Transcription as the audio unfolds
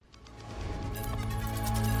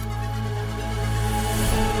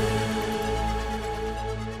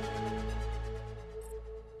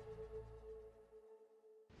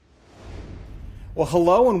Well,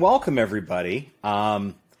 hello and welcome, everybody.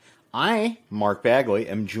 I, Mark Bagley,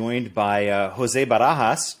 am joined by Jose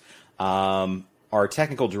Barajas, our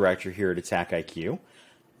technical director here at Attack IQ.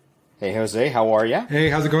 Hey, Jose, how are you?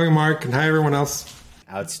 Hey, how's it going, Mark? And hi, everyone else.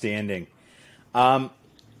 Outstanding. We're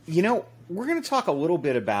going to talk a little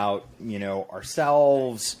bit about,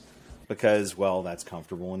 ourselves because, well, that's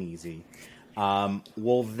comfortable and easy.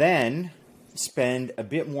 We'll then spend a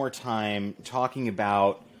bit more time talking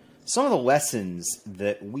about some of the lessons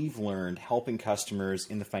that we've learned helping customers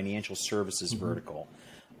in the financial services vertical,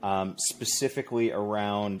 specifically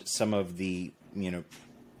around some of the,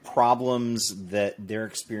 problems that they're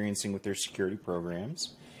experiencing with their security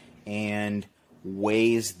programs and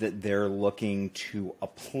ways that they're looking to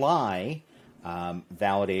apply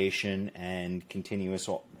validation and continuous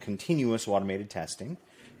automated testing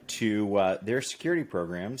to their security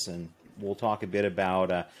programs. And we'll talk a bit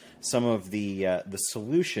about some of the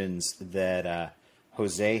solutions that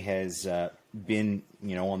Jose has been,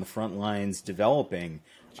 on the front lines developing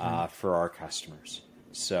for our customers.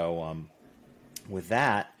 So with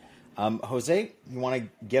that, Jose, you want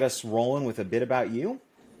to get us rolling with a bit about you?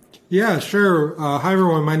 Yeah, sure. Hi,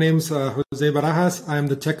 everyone. My name's Jose Barajas. I'm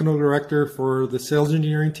the technical director for the sales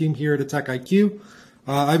engineering team here at Attack IQ.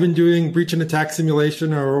 I've been doing breach and attack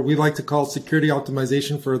simulation, or we like to call security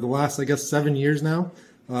optimization, for the last, 7 years now.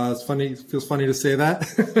 It's funny. It feels funny to say that.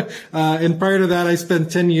 And prior to that, I spent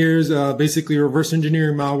 10 years basically reverse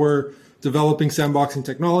engineering malware, developing sandboxing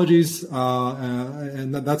technologies,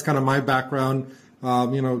 and that's kind of my background.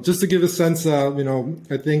 Just to give a sense,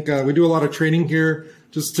 I think we do a lot of training here.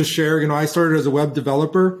 Just to share, I started as a web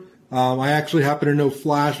developer. I actually happen to know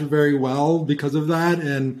Flash very well because of that,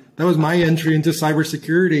 and that was my entry into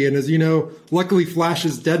cybersecurity. And as you know, luckily Flash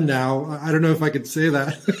is dead now. I don't know if I could say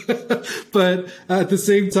that, but at the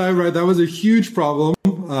same time, right, that was a huge problem.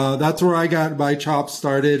 That's where I got my chops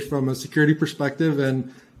started from a security perspective,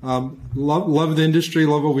 and love the industry,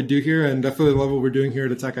 love what we do here, and definitely love what we're doing here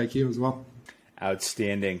at Attack IQ as well.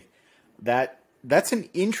 Outstanding. That's an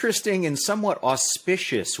interesting and somewhat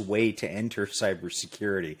auspicious way to enter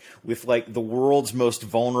cybersecurity with the world's most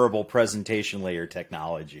vulnerable presentation layer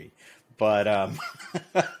technology. But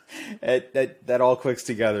that all clicks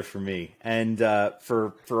together for me. And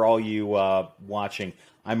for all you watching,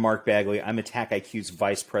 I'm Mark Bagley. I'm Attack IQ's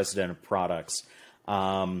Vice President of Products.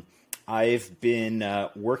 I've been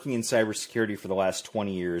working in cybersecurity for the last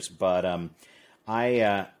 20 years, but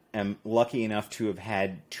I am lucky enough to have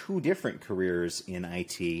had two different careers in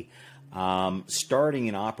IT, starting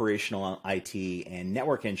in operational IT and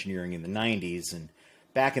network engineering in the 90s. And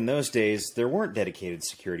back in those days, there weren't dedicated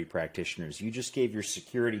security practitioners. You just gave your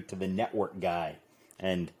security to the network guy.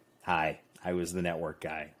 And I was the network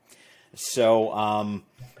guy. So,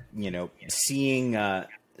 seeing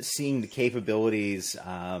the capabilities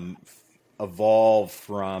evolve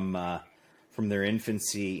from their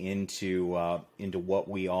infancy into what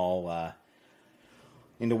we all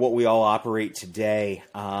operate today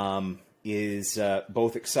is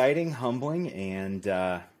both exciting, humbling, and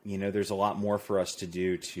there's a lot more for us to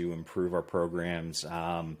do to improve our programs,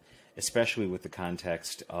 especially with the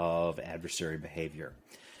context of adversary behavior.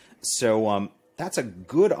 So that's a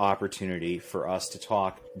good opportunity for us to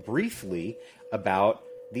talk briefly about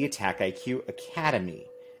the Attack IQ Academy,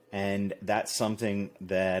 and that's something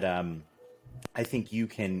that I think you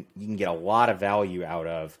can get a lot of value out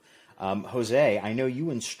of. Jose, I know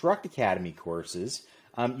you instruct Academy courses.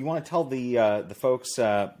 You want to tell the folks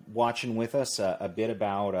watching with us a bit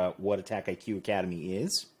about what Attack IQ Academy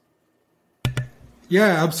is?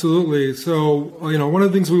 Yeah, absolutely. So, one of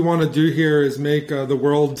the things we want to do here is make the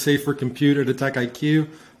world safe for compute at Attack IQ,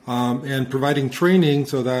 and providing training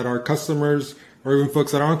so that our customers, or even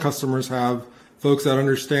folks that aren't customers, have folks that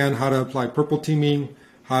understand how to apply purple teaming,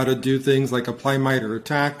 how to do things like apply MITRE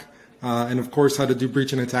ATT&CK, and of course how to do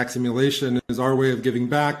breach and attack simulation is our way of giving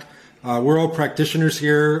back. We're all practitioners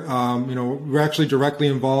here. We're actually directly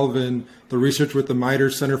involved in the research with the MITRE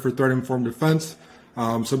Center for Threat Informed Defense.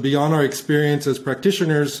 So beyond our experience as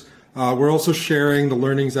practitioners, we're also sharing the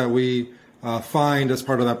learnings that we find as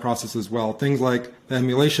part of that process as well. Things like the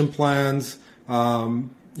emulation plans, the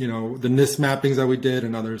NIST mappings that we did,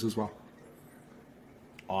 and others as well.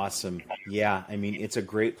 Awesome. Yeah, it's a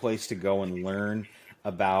great place to go and learn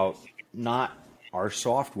about not our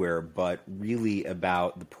software, but really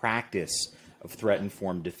about the practice of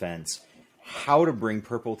threat-informed defense, how to bring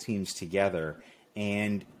purple teams together.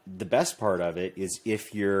 And the best part of it is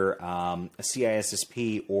if you're a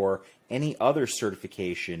CISSP or any other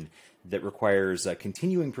certification that requires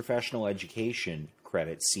continuing professional education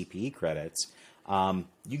credits, CPE credits,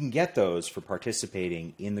 You can get those for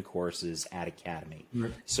participating in the courses at Academy.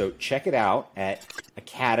 Right. So check it out at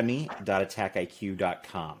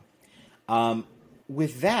academy.attackiq.com.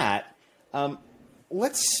 With that,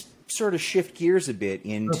 let's sort of shift gears a bit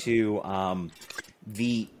into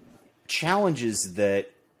the challenges that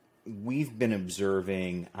we've been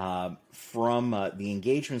observing from the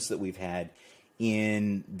engagements that we've had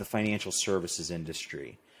in the financial services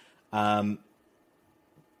industry.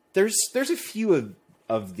 There's a few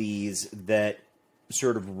of these that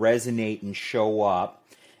sort of resonate and show up,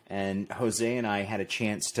 and Jose and I had a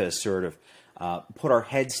chance to sort of put our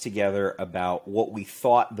heads together about what we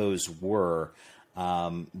thought those were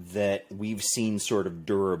that we've seen sort of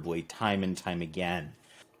durably time and time again.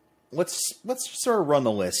 Let's sort of run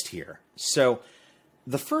the list here. So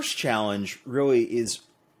the first challenge really is,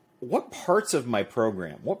 what parts of my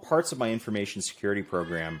program, what parts of my information security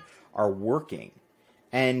program are working?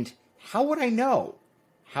 And how would I know?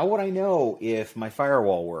 How would I know if my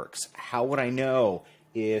firewall works? How would I know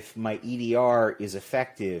if my EDR is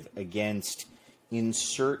effective against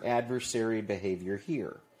insert adversary behavior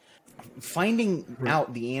here? Finding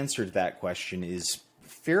out the answer to that question is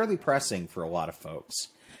fairly pressing for a lot of folks.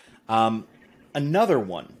 Another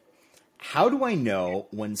one, how do I know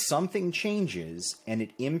when something changes and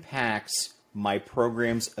it impacts my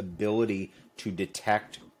program's ability to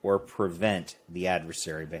detect or prevent the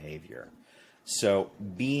adversary behavior? So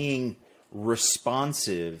being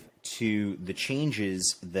responsive to the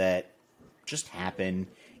changes that just happen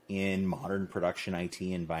in modern production IT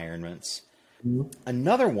environments.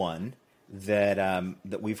 Another one that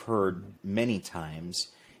that we've heard many times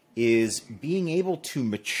is being able to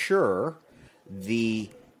mature the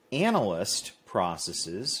analyst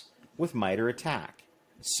processes with MITRE ATT&CK.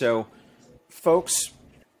 So folks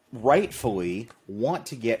rightfully want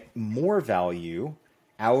to get more value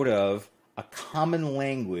out of a common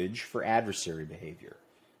language for adversary behavior,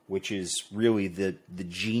 which is really the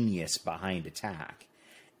genius behind attack.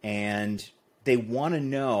 And they want to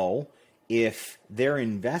know if their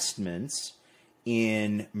investments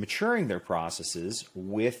in maturing their processes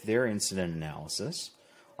with their incident analysis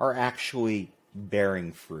are actually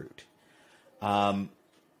bearing fruit.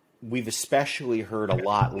 We've especially heard a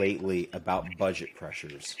lot lately about budget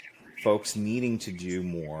pressures, folks needing to do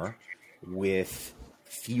more with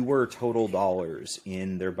fewer total dollars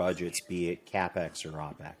in their budgets, be it CapEx or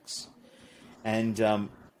OpEx. And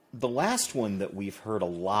the last one that we've heard a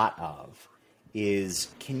lot of is,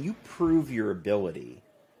 can you prove your ability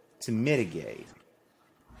to mitigate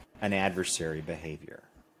an adversary behavior?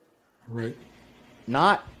 Right.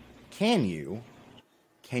 Not can you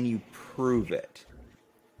prove it?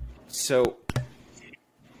 So,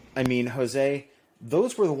 I mean, Jose,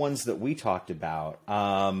 those were the ones that we talked about.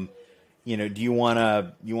 Do you want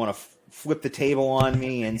to flip the table on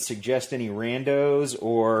me and suggest any randos,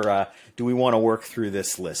 or do we want to work through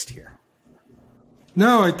this list here?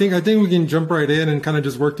 No, I think we can jump right in and kind of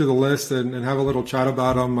just work through the list and have a little chat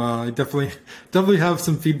about them. I definitely have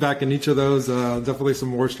some feedback in each of those. Definitely some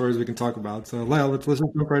more stories we can talk about. So let's just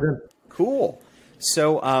jump right in. Cool.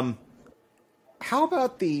 So how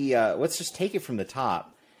about let's just take it from the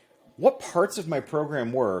top. What parts of my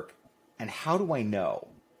program work, and how do I know?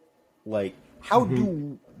 Like, how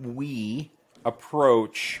do we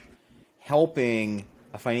approach helping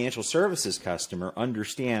a financial services customer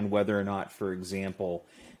understand whether or not, for example,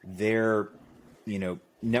 their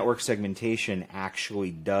network segmentation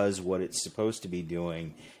actually does what it's supposed to be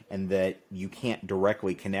doing, and that you can't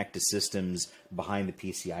directly connect to systems behind the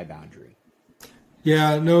PCI boundary?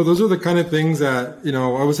 Yeah, no, those are the kind of things that,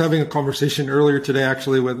 I was having a conversation earlier today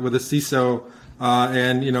actually with a CISO,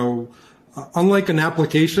 and unlike an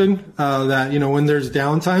application that, when there's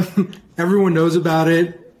downtime, everyone knows about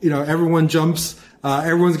it, everyone jumps,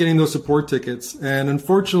 everyone's getting those support tickets. And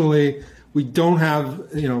unfortunately, we don't have,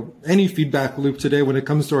 any feedback loop today when it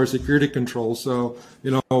comes to our security control. So,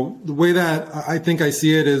 the way that I think I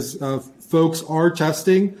see it is folks are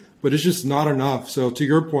testing, but it's just not enough. So to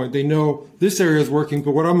your point, they know this area is working,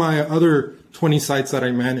 but what are my other 20 sites that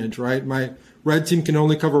I manage, right? My red team can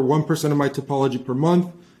only cover 1% of my topology per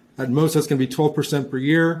month. At most, that's going to be 12% per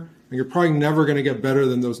year. And you're probably never going to get better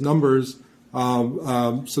than those numbers.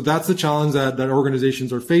 So that's the challenge that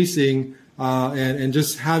organizations are facing. And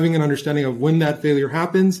just having an understanding of when that failure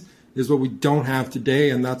happens is what we don't have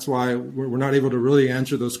today. And that's why we're not able to really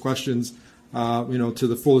answer those questions, to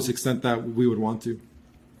the fullest extent that we would want to.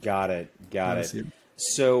 Got it.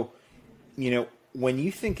 So, when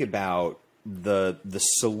you think about the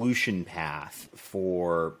solution path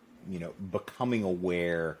for, becoming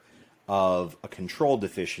aware of a control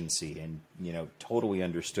deficiency, and totally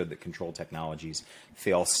understood that control technologies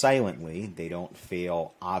fail silently. They don't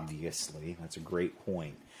fail obviously. That's a great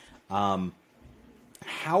point.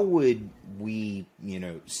 How would we,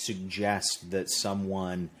 suggest that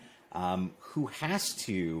someone who has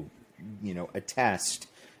to, attest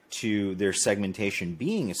to their segmentation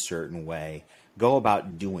being a certain way go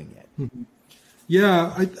about doing it?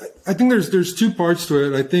 Yeah, I think there's two parts to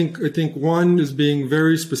it. I think one is being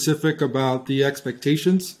very specific about the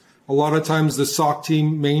expectations. A lot of times the SOC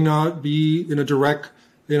team may not be in a direct,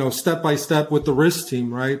 step by step with the risk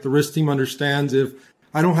team, right? The risk team understands, if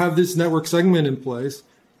I don't have this network segment in place,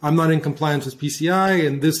 I'm not in compliance with PCI,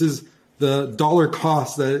 and this is the dollar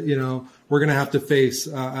cost that we're going to have to face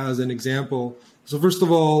as an example. So first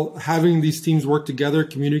of all, having these teams work together,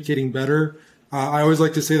 communicating better. I always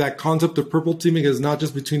like to say that concept of purple teaming is not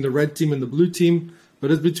just between the red team and the blue team, but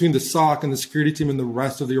it's between the SOC and the security team and the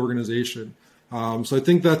rest of the organization. So I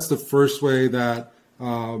think that's the first way that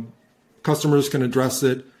customers can address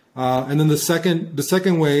it. And then the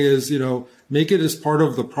second way is, make it as part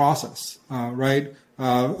of the process, right?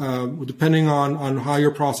 Depending on how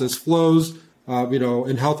your process flows,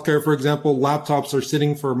 in healthcare, for example, laptops are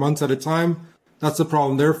sitting for months at a time. That's the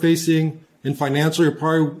problem they're facing. In financial, you're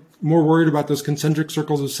probably more worried about those concentric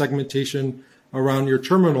circles of segmentation around your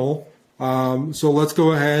terminal. So let's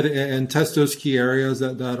go ahead and test those key areas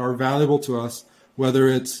that are valuable to us, whether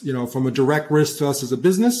it's, from a direct risk to us as a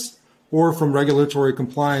business or from regulatory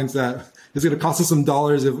compliance that is going to cost us some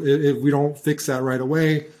dollars if we don't fix that right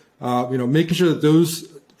away. Making sure that those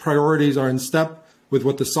priorities are in step with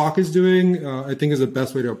what the SOC is doing, I think is the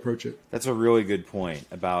best way to approach it. That's a really good point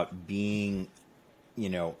about being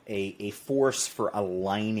a force for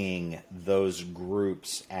aligning those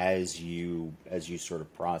groups as you sort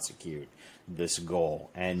of prosecute this goal.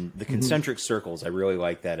 And the concentric circles, I really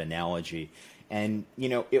like that analogy. And,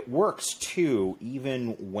 it works too,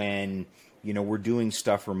 even when, we're doing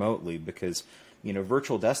stuff remotely, because,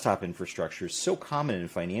 virtual desktop infrastructure is so common in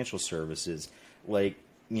financial services. Like,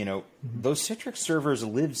 those Citrix servers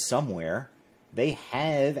live somewhere. They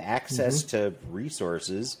have access to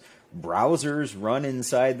resources. Browsers run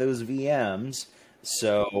inside those VMs.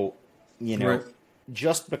 So, Right.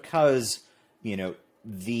 just because,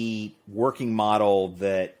 the working model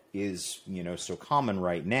that is, so common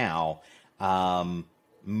right now,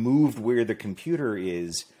 moved where the computer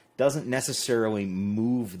is, doesn't necessarily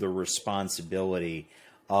move the responsibility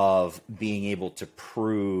of being able to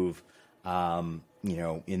prove, in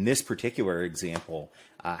this particular example,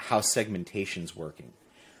 how segmentation's working.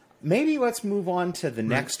 Maybe let's move on to the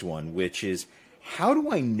next one, which is, how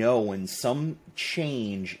do I know when some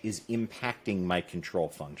change is impacting my control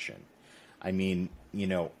function? I mean,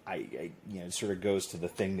 it sort of goes to the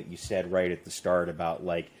thing that you said right at the start about,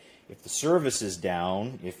 like, if the service is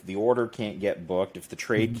down, if the order can't get booked, if the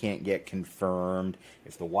trade can't get confirmed,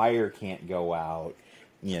 if the wire can't go out,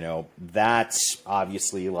 that's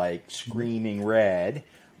obviously like screaming red.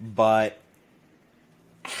 But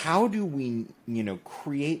how do we,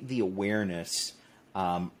 create the awareness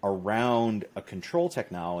around a control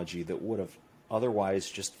technology that would have otherwise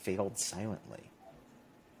just failed silently?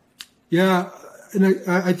 Yeah, and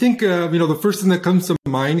I think the first thing that comes to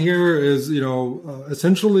mind here is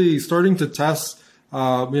essentially starting to test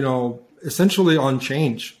essentially on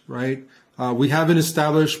change, right? We have an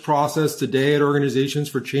established process today at organizations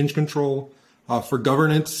for change control, for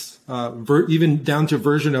governance, even down to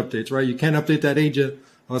version updates, right? You can't update that agent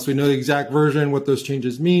unless we know the exact version, what those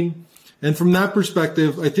changes mean. And from that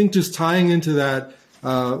perspective, I think just tying into that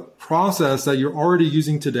process that you're already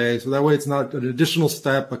using today, so that way it's not an additional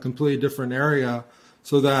step, a completely different area,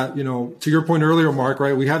 so that, to your point earlier, Mark,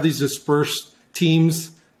 right, we have these dispersed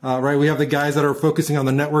teams, right? We have the guys that are focusing on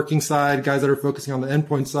the networking side, guys that are focusing on the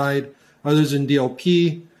endpoint side, others in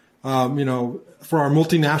DLP. For our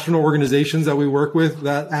multinational organizations that we work with,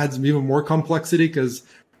 that adds even more complexity because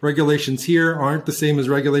regulations here aren't the same as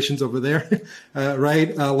regulations over there,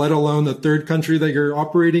 right? Let alone the third country that you're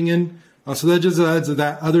operating in. So that just adds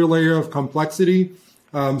that other layer of complexity.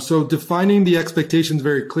 So defining the expectations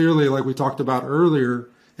very clearly, like we talked about earlier,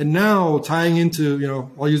 and now tying into,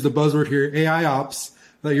 I'll use the buzzword here, AI ops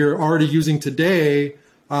that you're already using today.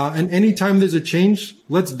 And anytime there's a change,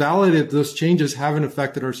 let's validate those changes haven't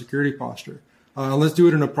affected our security posture. Let's do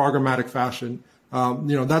it in a programmatic fashion.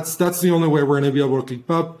 That's the only way we're going to be able to keep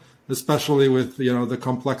up, especially with, the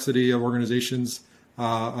complexity of organizations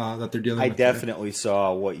that they're dealing with. I definitely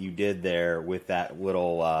saw what you did there with that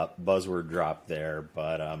little buzzword drop there,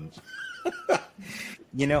 but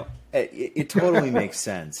it totally makes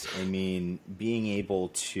sense. I mean, being able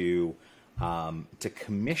to to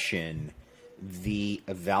commission the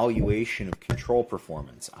evaluation of control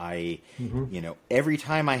performance. Every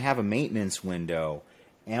time I have a maintenance window,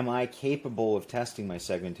 am I capable of testing my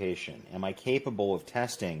segmentation? Am I capable of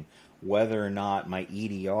testing whether or not my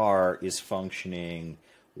EDR is functioning,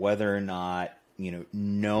 whether or not,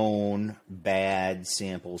 known bad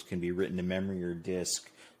samples can be written to memory or disk,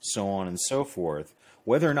 so on and so forth,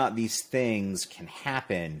 whether or not these things can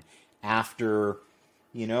happen after,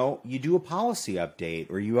 you do a policy update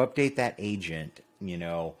or you update that agent,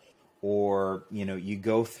 or, you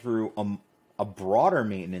go through a broader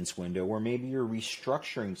maintenance window where maybe you're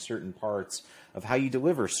restructuring certain parts of how you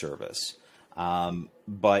deliver service.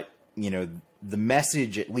 But, the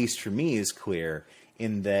message, at least for me, is clear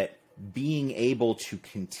in that being able to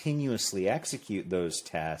continuously execute those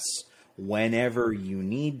tests whenever you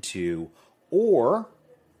need to, or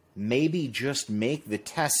maybe just make the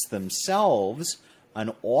tests themselves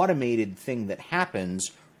an automated thing that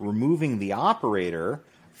happens, removing the operator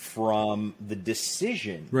from the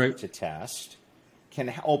decision to test, can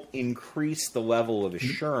help increase the level of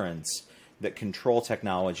assurance that control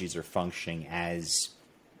technologies are functioning as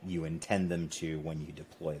you intend them to when you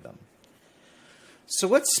deploy them. So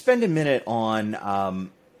let's spend a minute on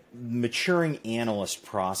maturing analyst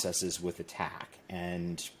processes with attack,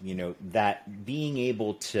 and that being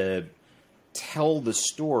able to tell the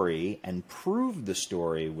story and prove the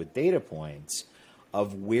story with data points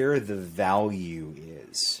of where the value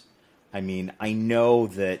is. I mean, I know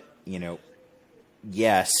that,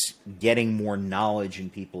 yes, getting more knowledge in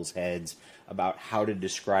people's heads about how to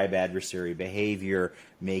describe adversary behavior,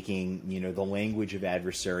 making, the language of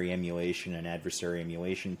adversary emulation and adversary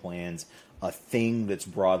emulation plans a thing that's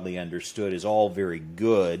broadly understood is all very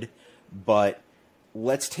good, but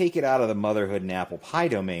let's take it out of the motherhood and apple pie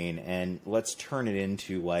domain and let's turn it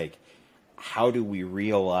into, like, how do we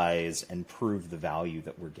realize and prove the value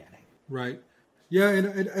that we're getting? Right. Yeah,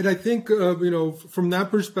 and I think, from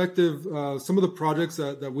that perspective, some of the projects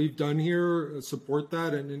that we've done here support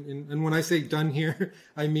that. And when I say done here,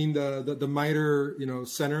 I mean the MITRE,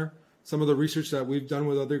 center. Some of the research that we've done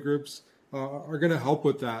with other groups are going to help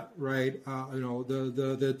with that, right?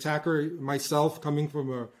 The attacker, myself, coming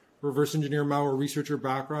from a reverse engineer malware researcher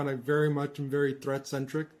background, I very much am very threat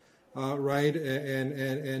centric, right?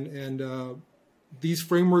 And these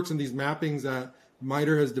frameworks and these mappings that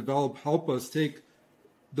MITRE has developed help us take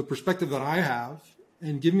the perspective that I have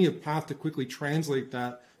and give me a path to quickly translate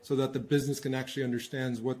that so that the business can actually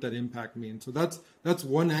understand what that impact means. So that's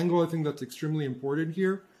one angle I think that's extremely important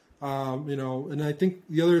here. And I think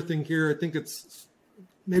the other thing here, I think it's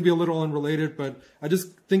maybe a little unrelated, but I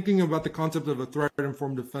just thinking about the concept of a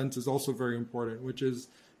threat-informed defense is also very important, which is,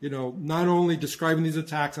 not only describing these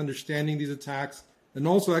attacks, understanding these attacks, and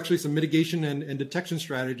also actually some mitigation and detection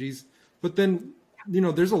strategies, but then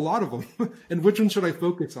there's a lot of them. And which one should I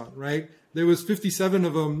focus on, right? There was 57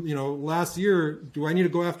 of them, last year. Do I need to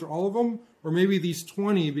go after all of them? Or maybe these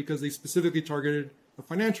 20 because they specifically targeted a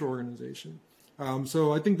financial organization?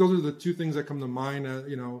 So I think those are the two things that come to mind,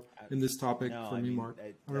 in this topic for me, Mark.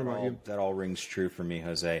 I don't know about you. That all rings true for me,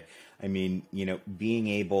 Jose. I mean, being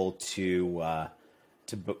able to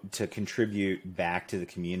contribute back to the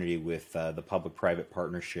community with the public-private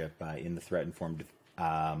partnership in the threat-informed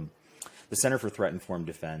the Center for Threat-Informed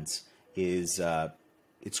Defense is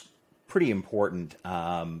it's pretty important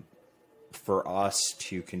for us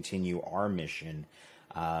to continue our mission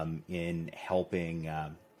in helping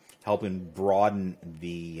broaden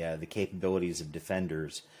the capabilities of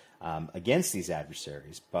defenders against these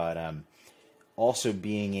adversaries, but also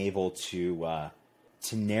being able to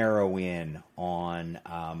narrow in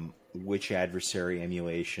on which adversary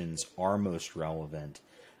emulations are most relevant.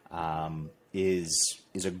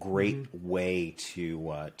 Is a great way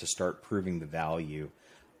to start proving the value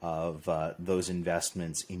of those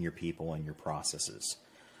investments in your people and your processes,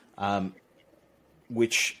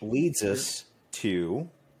 which leads us to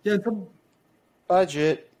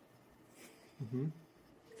budget.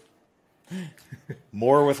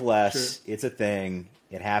 More with less. Sure. It's a thing.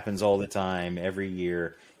 It happens all the time, every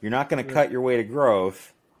year. You're not going to cut your way to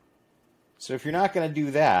growth. So if you're not going to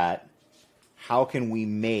do that, how can we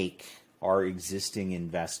make our existing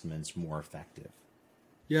investments more effective?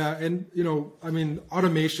 Yeah, and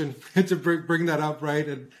automation, to bring that up, right?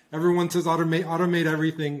 And everyone says automate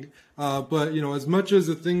everything, but as much as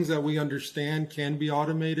the things that we understand can be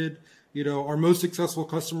automated, our most successful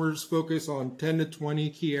customers focus on 10 to 20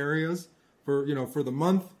 key areas for the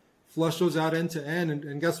month, flush those out end to end,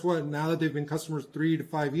 and guess what? Now that they've been customers 3 to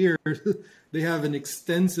 5 years, they have an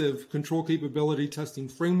extensive control capability testing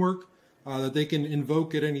framework that they can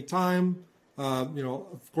invoke at any time.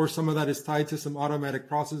 Of course, some of that is tied to some automatic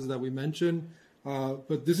processes that we mentioned.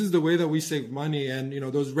 But this is the way that we save money. And,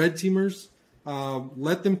 those red teamers,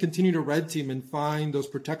 let them continue to red team and find those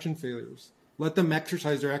protection failures. Let them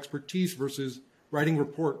exercise their expertise versus writing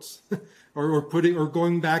reports or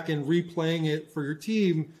going back and replaying it for your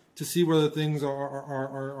team to see whether things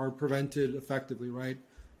are prevented effectively, right?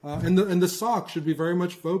 And the SOC should be very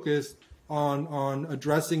much focused on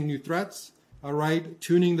addressing new threats, right?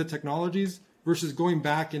 Tuning the technologies versus going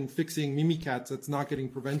back and fixing Mimikatz that's not getting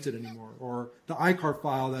prevented anymore, or the ICAR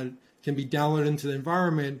file that can be downloaded into the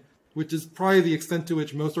environment, which is probably the extent to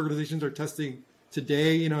which most organizations are testing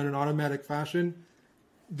today, in an automatic fashion.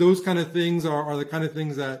 Those kind of things are the kind of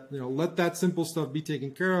things that, let that simple stuff be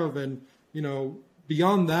taken care of. And,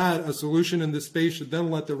 beyond that, a solution in this space should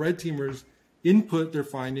then let the red teamers input their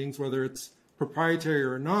findings, whether it's proprietary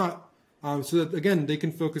or not, so that, again, they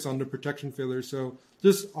can focus on the protection failures. So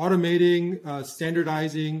just automating,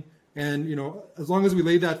 standardizing, and, as long as we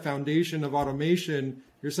lay that foundation of automation,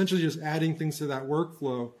 you're essentially just adding things to that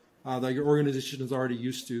workflow that your organization is already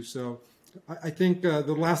used to. So I think the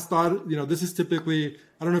last thought, this is typically,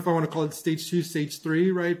 I don't know if I want to call it stage 2, stage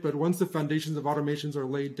 3, right? But once the foundations of automations are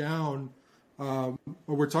laid down, what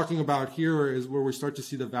we're talking about here is where we start to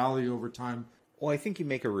see the value over time. Well, I think you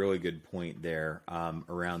make a really good point there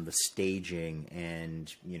around the staging,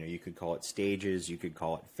 and you could call it stages, you could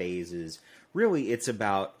call it phases. Really, it's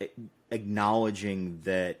about acknowledging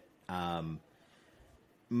that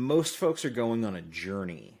most folks are going on a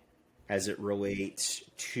journey as it relates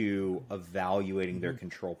to evaluating their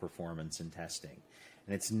control performance and testing.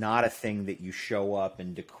 And it's not a thing that you show up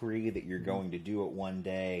and decree that you're going to do it one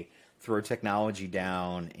day, throw technology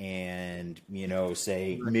down, and,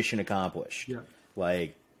 say mission accomplished. Yeah.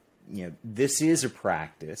 This is a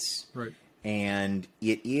practice. Right. And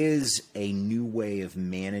it is a new way of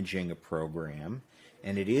managing a program.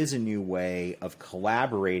 And it is a new way of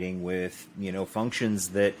collaborating with, functions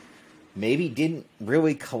that maybe didn't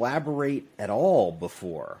really collaborate at all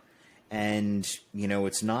before. And,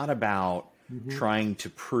 it's not about trying to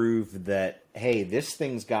prove that, hey, this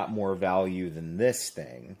thing's got more value than this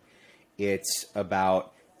thing. It's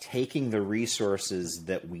about taking the resources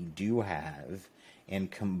that we do have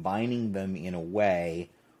and combining them in a way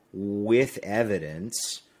with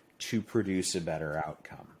evidence to produce a better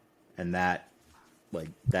outcome. And that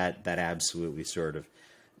absolutely sort of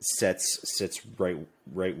sits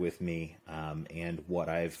right with me, and what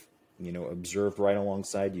I've observed right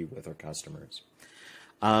alongside you with our customers.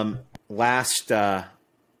 Last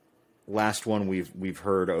one we've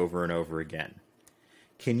heard over and over again.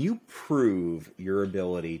 Can you prove your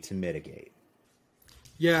ability to mitigate?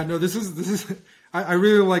 Yeah, no, this is. I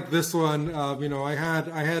really like this one. I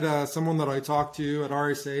had someone that I talked to at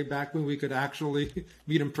RSA back when we could actually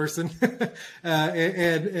meet in person,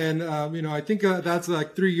 and I think that's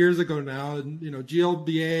like 3 years ago now. And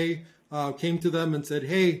GLBA came to them and said,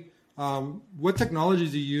 "Hey, what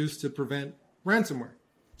technologies do you use to prevent ransomware?"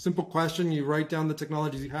 Simple question. You write down the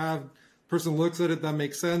technologies you have. Person looks at it, that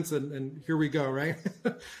makes sense, and here we go, right?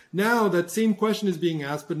 Now that same question is being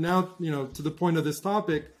asked, but now, to the point of this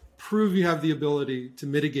topic, prove you have the ability to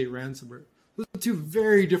mitigate ransomware. Those are two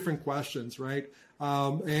very different questions, right?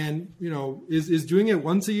 Is doing it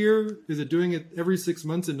once a year, is it doing it every 6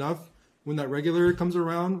 months enough when that regulator comes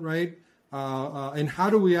around, right? And how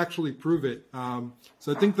do we actually prove it?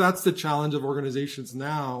 So I think that's the challenge of organizations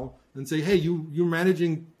now, and say, hey, you're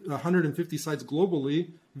managing 150 sites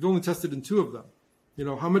globally. You've only tested in 2 of them.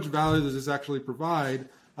 How much value does this actually provide?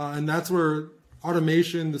 And that's where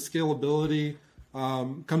automation, the scalability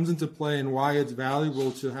comes into play, and why it's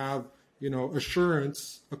valuable to have,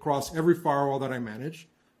 assurance across every firewall that I manage,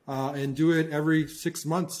 and do it every 6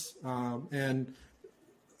 months. And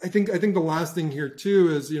I think the last thing here too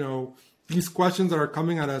is, these questions that are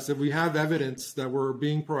coming at us, if we have evidence that we're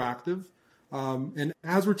being proactive, and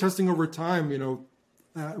as we're testing over time,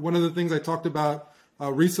 one of the things I talked about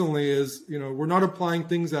recently is, we're not applying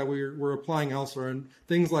things that we're applying elsewhere, and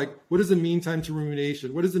things like, what is the mean time to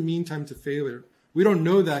remediation? What is the mean time to failure? We don't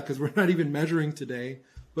know that because we're not even measuring today.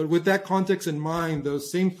 But with that context in mind,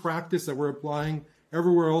 those same practice that we're applying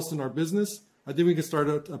everywhere else in our business, I think we can start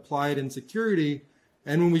to apply it in security.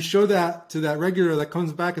 And when we show that to that regulator that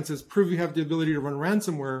comes back and says, prove you have the ability to run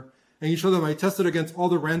ransomware, and you show them I tested against all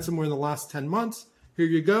the ransomware in the last 10 months, here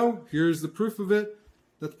you go, here's the proof of it,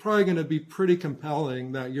 that's probably going to be pretty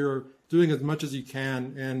compelling that you're doing as much as you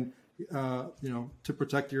can and, to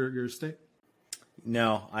protect your estate.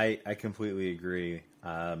 No, I completely agree.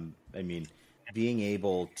 Being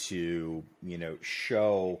able to,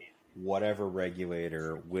 show whatever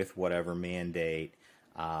regulator with whatever mandate,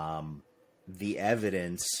 the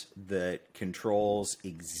evidence that controls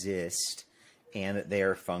exist and that they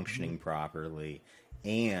are functioning properly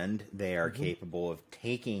and they are capable of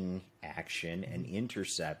taking action and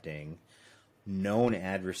intercepting known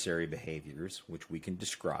adversary behaviors, which we can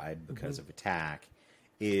describe because of attack,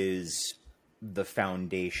 is the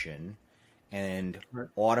foundation. And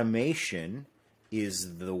automation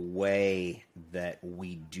is the way that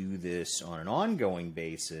we do this on an ongoing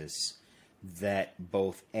basis that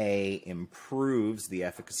both A, improves the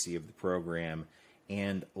efficacy of the program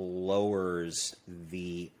and lowers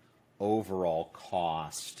the overall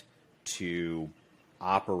cost to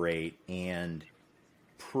operate and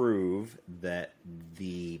prove that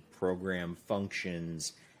the program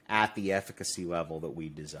functions at the efficacy level that we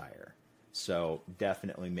desire. So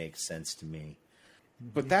definitely makes sense to me.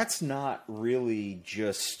 But that's not really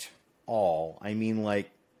just all. I mean, like,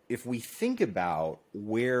 if we think about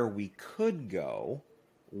where we could go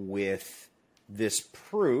with this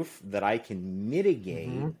proof that I can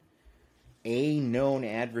mitigate a known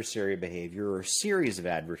adversary behavior or a series of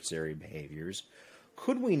adversary behaviors,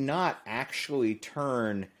 could we not actually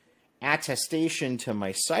turn attestation to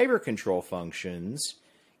my cyber control functions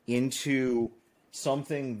into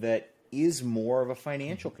something that is more of a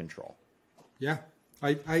financial control? Yeah,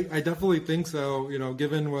 I definitely think so. You know,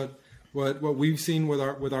 given what we've seen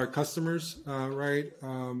with our customers, right?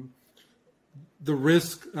 The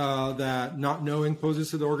risk that not knowing poses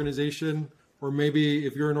to the organization, or maybe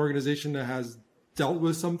if you're an organization that has dealt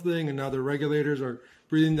with something and now the regulators are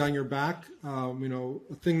breathing down your back, you know,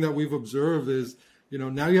 a thing that we've observed is, you know,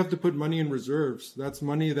 now you have to put money in reserves. That's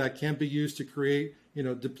money that can't be used to create, you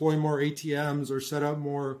know, deploy more ATMs or set up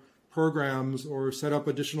more programs or set up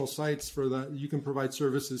additional sites for that you can provide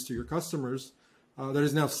services to your customers. That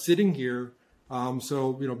is now sitting here.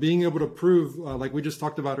 So, you know, being able to prove, like we just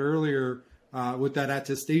talked about earlier, with that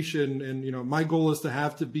attestation, and, you know, my goal is to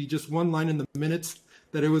have to be just one line in the minutes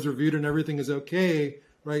that it was reviewed and everything is okay,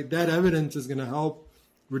 right? That evidence is going to help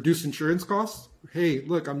reduce insurance costs. Hey,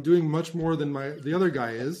 look, I'm doing much more than the other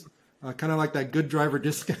guy is, kind of like that good driver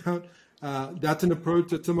discount. That's an approach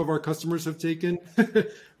that some of our customers have taken,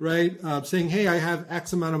 right? Saying, hey, I have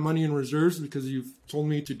X amount of money in reserves because you've told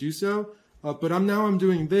me to do so. But I'm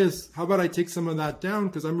doing this. How about I take some of that down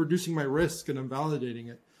because I'm reducing my risk and I'm validating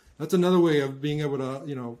it. That's another way of being able to,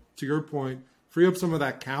 you know, to your point, free up some of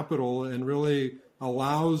that capital and really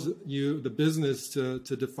allows you, the business, to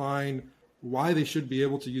define why they should be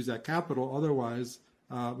able to use that capital. Otherwise,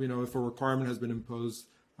 you know, if a requirement has been imposed.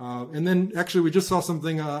 And then actually we just saw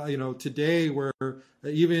something, you know, today where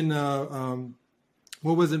even,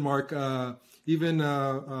 what was it, Mark? Even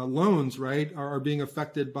loans, right, are being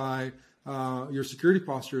affected by your security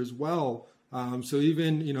posture as well. So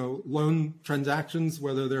even, you know, loan transactions,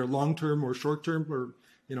 whether they're long-term or short-term or,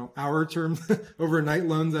 you know, hour-term overnight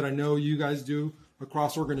loans that I know you guys do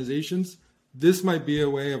across organizations, this might be a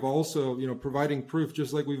way of also, you know, providing proof,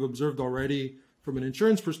 just like we've observed already from an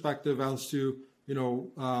insurance perspective, as to, you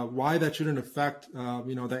know, why that shouldn't affect,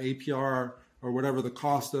 you know, the APR or whatever the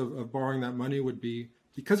cost of borrowing that money would be,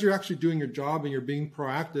 because you're actually doing your job and you're being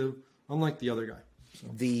proactive, unlike the other guy. So.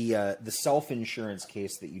 The self-insurance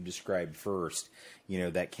case that you described first, you know,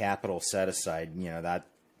 that capital set aside, you know, that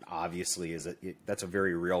obviously is that's a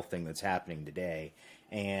very real thing that's happening today,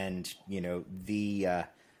 and you know the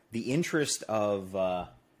interest of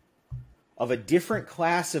a different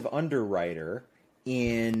class of underwriter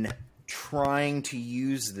in trying to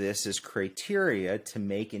use this as criteria to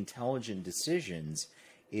make intelligent decisions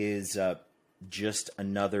is just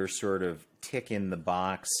another sort of tick in the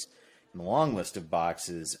box, in the long list of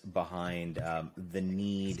boxes behind the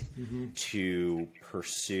need to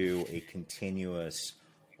pursue a continuous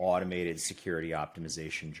automated security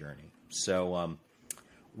optimization journey. So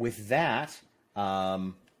with that,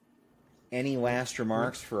 any last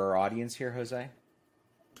remarks for our audience here, Jose?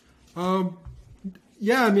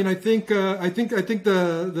 Yeah, I mean, I think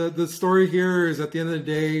the story here is, at the end of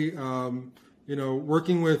the day, you know,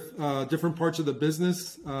 working with different parts of the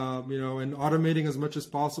business, you know, and automating as much as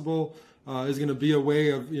possible is going to be a way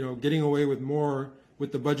of, you know, getting away with more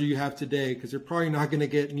with the budget you have today, because you're probably not going to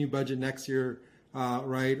get new budget next year,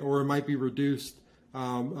 right? Or it might be reduced.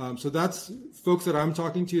 So that's folks that I'm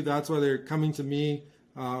talking to. That's why they're coming to me,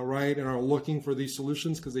 right, and are looking for these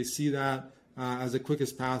solutions, because they see that as the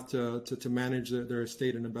quickest path to manage their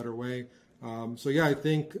estate in a better way. So yeah, I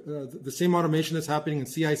think the same automation that's happening in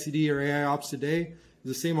CI/CD or AI ops today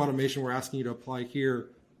is the same automation we're asking you to apply here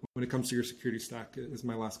when it comes to your security stack, is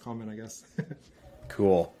my last comment, I guess.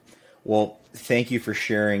 Cool. Well, thank you for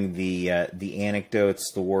sharing the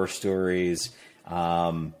anecdotes, the war stories,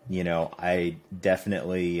 I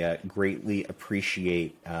definitely greatly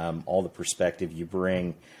appreciate all the perspective you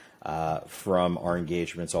bring from our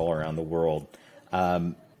engagements all around the world.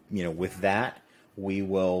 With that,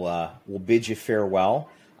 we'll bid you farewell.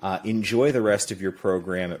 Enjoy the rest of your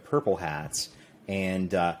program at Purple Hats,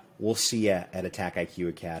 and we'll see you at Attack IQ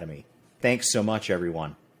Academy. Thanks so much,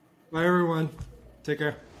 everyone. Bye, everyone. Take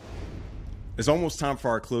care. It's almost time for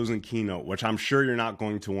our closing keynote, which I'm sure you're not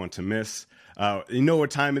going to want to miss. You know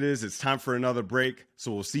what time it is. It's time for another break.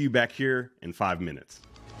 So we'll see you back here in 5 minutes.